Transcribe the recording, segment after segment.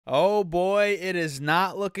Oh boy, it is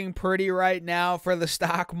not looking pretty right now for the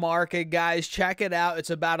stock market, guys. Check it out. It's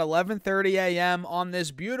about 11:30 a.m. on this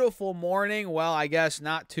beautiful morning. Well, I guess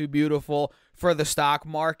not too beautiful for the stock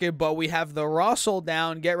market, but we have the Russell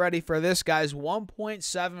down. Get ready for this, guys.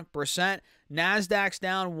 1.7%. Nasdaq's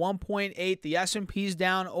down 1.8, the S&P's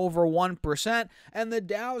down over 1%, and the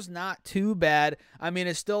Dow's not too bad. I mean,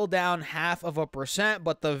 it's still down 0.5%,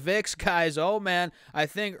 but the VIX, guys, oh man, I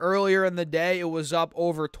think earlier in the day it was up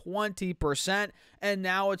over 20%, and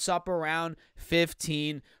now it's up around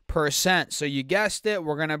 15%. So you guessed it,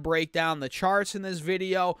 we're going to break down the charts in this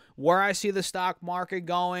video, where I see the stock market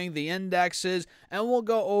going, the indexes, and we'll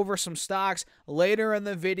go over some stocks later in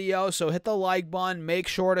the video. So hit the like button, make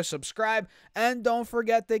sure to subscribe, and don't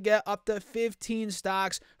forget to get up to 15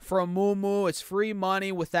 stocks from Moomoo. It's free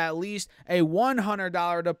money with at least a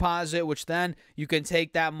 $100 deposit, which then you can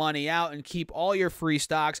take that money out and keep all your free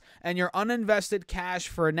stocks, and your uninvested cash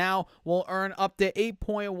for now will earn up to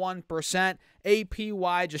 8.1%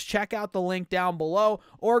 APY. Just check out the link down below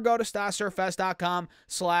or go to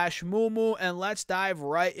StockSurfS.com/Moomoo, and let's dive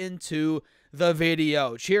right into the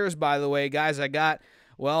video. Cheers, by the way, guys. I got,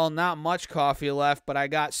 well, not much coffee left, but I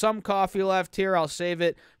got some coffee left here. I'll save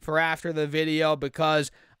it for after the video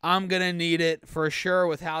because I'm going to need it for sure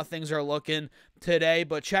with how things are looking today.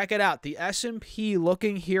 But check it out. The S&P,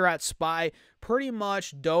 looking here at SPY, pretty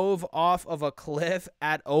much dove off of a cliff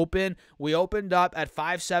at open. We opened up at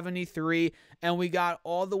 573 and we got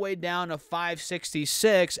all the way down to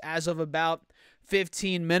 566 as of about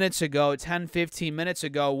 15 minutes ago, 10-15 minutes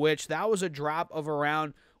ago, which that was a drop of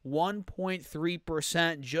around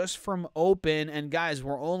 1.3% just from open. And guys,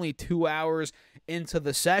 we're only 2 hours into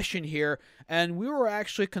the session here, and we were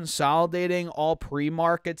actually consolidating all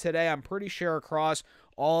pre-market today. I'm pretty sure across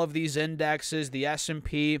all of these indexes, the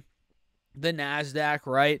S&P, the Nasdaq,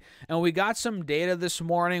 right? And we got some data this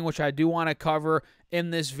morning, which I do want to cover in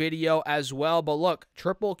this video as well. But look,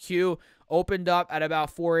 Triple Q opened up at about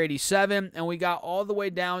 487, and we got all the way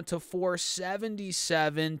down to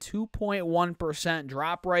 477, 2.1%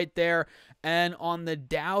 drop right there. And on the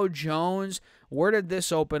Dow Jones, where did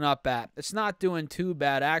this open up at? It's not doing too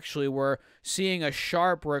bad, actually. We're seeing a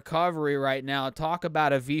sharp recovery right now. Talk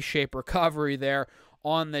about a V-shaped recovery there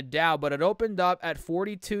on the Dow, but it opened up at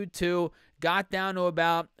 42.2, got down to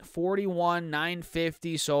about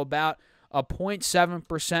 41,950, so about a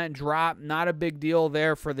 0.7% drop. Not a big deal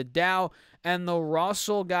there for the Dow. And the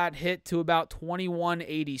Russell got hit to about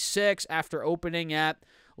 2186 after opening at,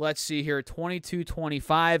 let's see here,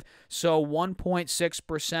 2225. So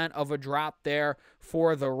 1.6% of a drop there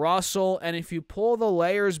for the Russell. And if you pull the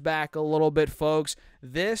layers back a little bit, folks,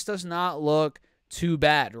 this does not look too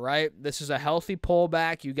bad, right? This is a healthy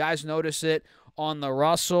pullback. You guys notice it on the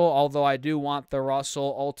Russell, although I do want the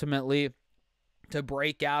Russell ultimately to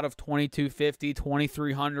break out of 2250,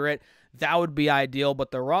 2300. That would be ideal,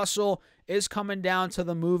 but the Russell is coming down to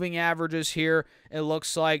the moving averages here. It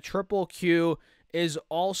looks like Triple Q is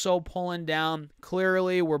also pulling down.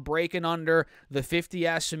 Clearly, we're breaking under the 50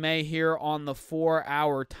 SMA here on the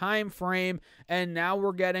 4-hour time frame, and now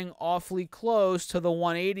we're getting awfully close to the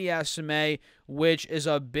 180 SMA, which is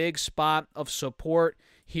a big spot of support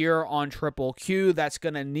here on Triple Q. That's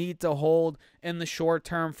going to need to hold in the short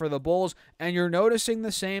term for the bulls, and you're noticing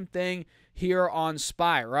the same thing here on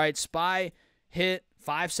SPY, right? SPY hit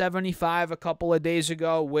 575 a couple of days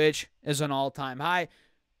ago, which is an all-time high.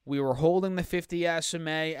 We were holding the 50 SMA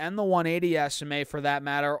and the 180 SMA for that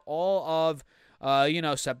matter all of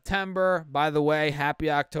September. By the way, happy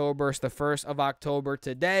October. It's the 1st of October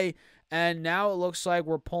today. And now it looks like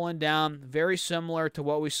we're pulling down, very similar to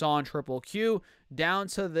what we saw in Triple Q, down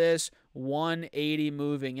to this 180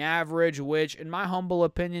 moving average, which in my humble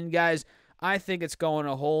opinion, guys, I think it's going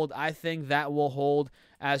to hold. I think that will hold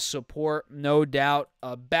as support, no doubt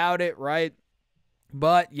about it, right?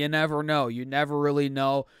 But you never know. You never really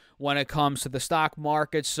know when it comes to the stock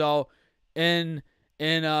market. So in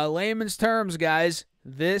layman's terms, guys,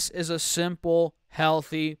 this is a simple,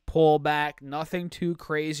 healthy pullback. Nothing too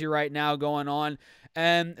crazy right now going on.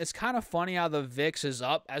 And it's kind of funny how the VIX is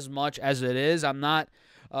up as much as it is.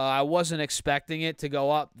 I wasn't expecting it to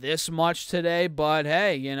go up this much today, but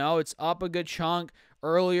hey, it's up a good chunk.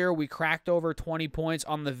 Earlier, we cracked over 20 points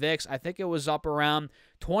on the VIX. I think it was up around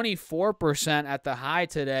 24% at the high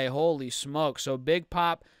today. Holy smoke. So big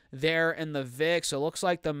pop there in the VIX. It looks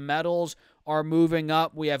like the metals are moving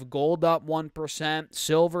up. We have gold up 1%.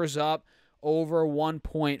 Silver's up over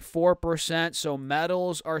 1.4%. So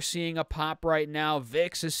metals are seeing a pop right now.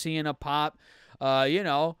 VIX is seeing a pop.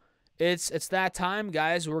 It's that time,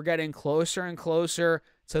 guys. We're getting closer and closer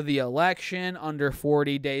to the election, under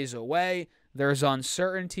 40 days away. There's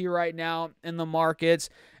uncertainty right now in the markets.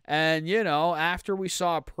 And, you know, after we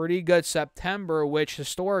saw a pretty good September, which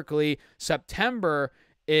historically September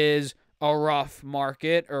is a rough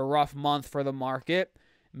market or rough month for the market,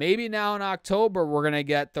 maybe now in October we're going to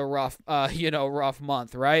get the rough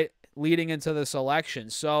month, right? Leading into this election.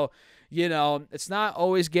 So, you know, it's not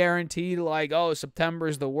always guaranteed like, oh, September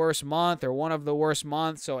is the worst month or one of the worst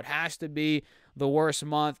months, so it has to be the worst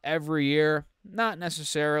month every year. Not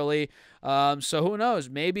necessarily. So who knows?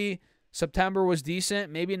 Maybe September was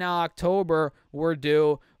decent. Maybe now October we're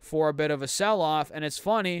due for a bit of a sell-off. And it's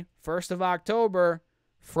funny, 1st of October,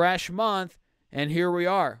 fresh month, and here we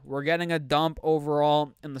are. We're getting a dump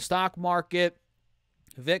overall in the stock market.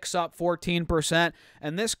 VIX up 14%,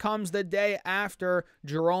 and this comes the day after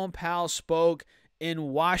Jerome Powell spoke in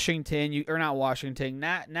Washington, or not Washington,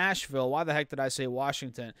 Nashville. Why the heck did I say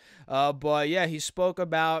Washington? But yeah, he spoke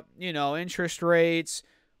about, you know, interest rates,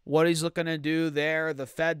 what he's looking to do there. The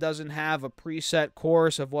Fed doesn't have a preset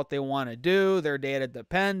course of what they want to do. They're data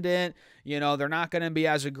dependent. You know, they're not going to be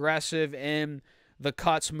as aggressive in the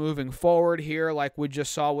cuts moving forward here like we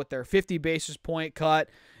just saw with their 50 basis point cut.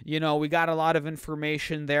 You know, we got a lot of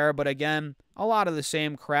information there, but again, a lot of the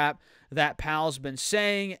same crap that Powell's been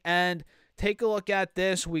saying. And take a look at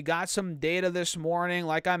this. We got some data this morning.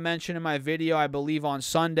 Like I mentioned in my video, I believe on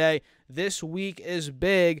Sunday, this week is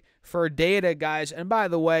big for data, guys. And by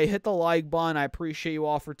the way, hit the like button. I appreciate you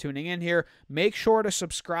all for tuning in here. Make sure to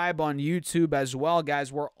subscribe on YouTube as well,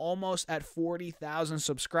 guys. We're almost at 40,000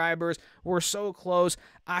 subscribers. We're so close.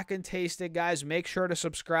 I can taste it, guys. Make sure to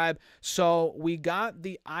subscribe. So we got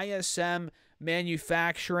the ISM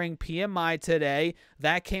manufacturing PMI today.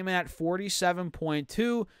 That came in at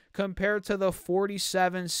 47.2 compared to the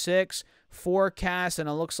 47.6 forecast, and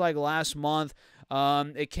it looks like last month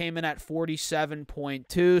it came in at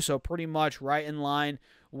 47.2, so pretty much right in line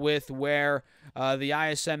with where the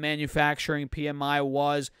ISM manufacturing PMI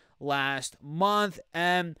was last month.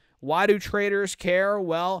 And why do traders care?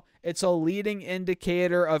 Well, it's a leading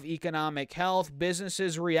indicator of economic health.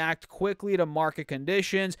 Businesses react quickly to market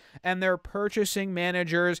conditions, and their purchasing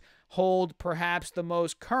managers hold perhaps the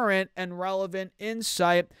most current and relevant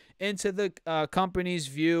insight into the company's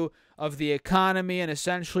view of the economy. And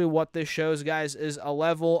essentially what this shows, guys, is a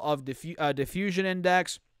level of diffusion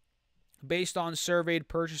index based on surveyed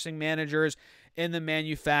purchasing managers in the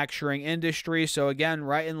manufacturing industry. So again,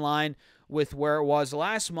 right in line with where it was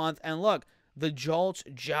last month. And look, the JOLTS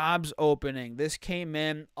jobs opening, this came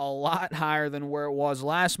in a lot higher than where it was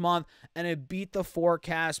last month, and it beat the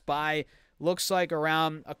forecast by, looks like,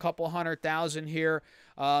 around a couple 100,000 here.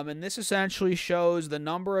 And this essentially shows the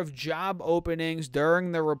number of job openings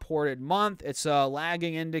during the reported month. It's a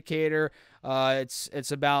lagging indicator.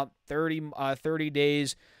 It's about 30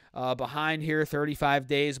 days behind here, 35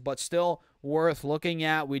 days, but still worth looking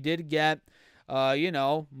at. We did get,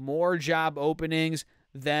 more job openings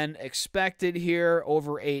than expected here,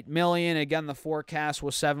 over 8 million. Again, the forecast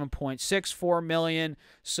was 7.64 million.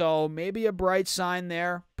 So maybe a bright sign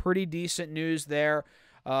there. Pretty decent news there.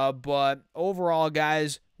 But overall,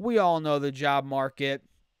 guys, we all know the job market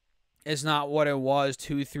is not what it was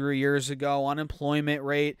 2-3 years ago. Unemployment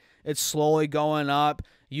rate, it's slowly going up.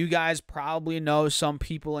 You guys probably know some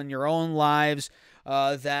people in your own lives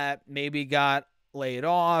that maybe got laid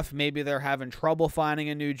off. Maybe they're having trouble finding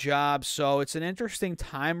a new job. So it's an interesting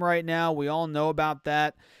time right now. We all know about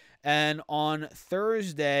that. And on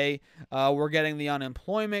Thursday, we're getting the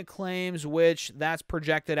unemployment claims, which that's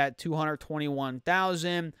projected at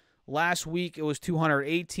 221,000. Last week, it was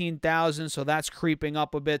 218,000, so that's creeping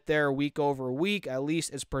up a bit there week over week, at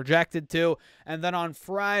least it's projected to. And then on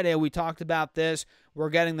Friday, we talked about this.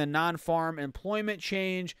 We're getting the non-farm employment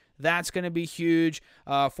change. That's going to be huge,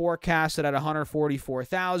 forecasted at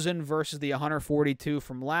 144,000 versus the 142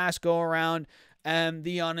 from last go-around. And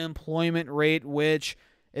the unemployment rate, which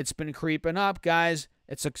it's been creeping up, guys.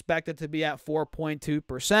 It's expected to be at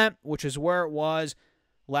 4.2%, which is where it was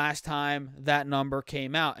last time that number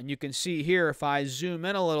came out. And you can see here, if I zoom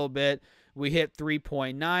in a little bit, we hit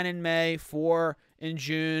 3.9 in May, 4 in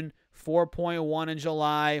June, 4.1 in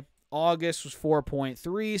July. August was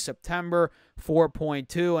 4.3, September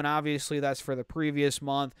 4.2, and obviously that's for the previous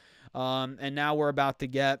month. And now we're about to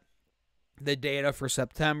get the data for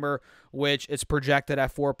September, which it's projected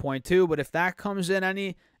at 4.2. But if that comes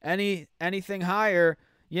in anything higher,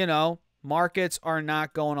 markets are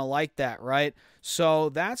not going to like that, right? So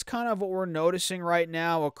that's kind of what we're noticing right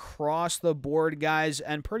now across the board, guys,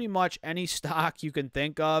 and pretty much any stock you can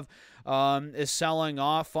think of is selling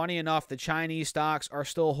off. Funny enough, the Chinese stocks are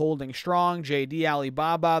still holding strong. JD,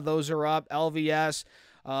 Alibaba, those are up. LVS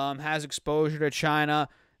has exposure to China.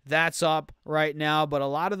 that's up right now. But a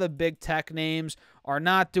lot of the big tech names are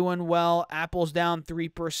not doing well. Apple's down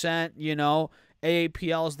 3%, you know.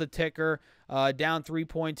 AAPL is the ticker, down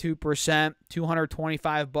 3.2%,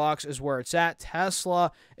 $225 is where it's at.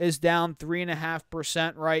 Tesla is down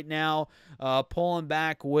 3.5% right now, pulling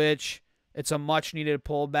back, which it's a much-needed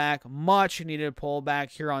pullback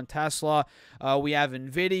here on Tesla. We have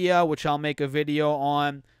NVIDIA, which I'll make a video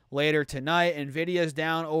on later tonight. NVIDIA's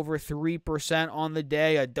down over 3% on the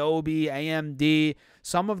day. Adobe, AMD,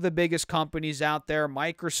 some of the biggest companies out there.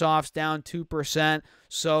 Microsoft's down 2%.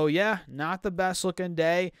 So, yeah, not the best looking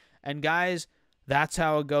day. And, guys, that's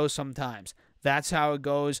how it goes sometimes. That's how it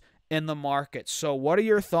goes in the market. So what are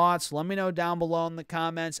your thoughts? Let me know down below in the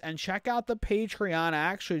comments. And check out the Patreon. I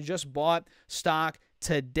actually just bought stock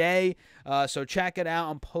today, so check it out.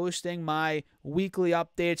 I'm posting my weekly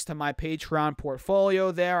updates to my Patreon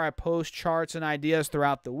portfolio there. I post charts and ideas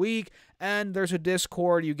throughout the week, and there's a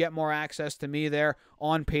Discord. You get more access to me there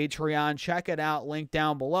on Patreon. Check it out, link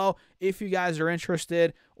down below if you guys are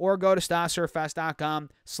interested, or go to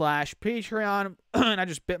StockSurfest.com/Patreon. And I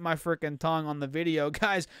just bit my freaking tongue on the video,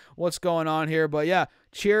 guys. What's going on here? But yeah,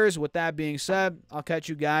 cheers. With that being said, I'll catch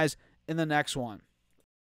you guys in the next one.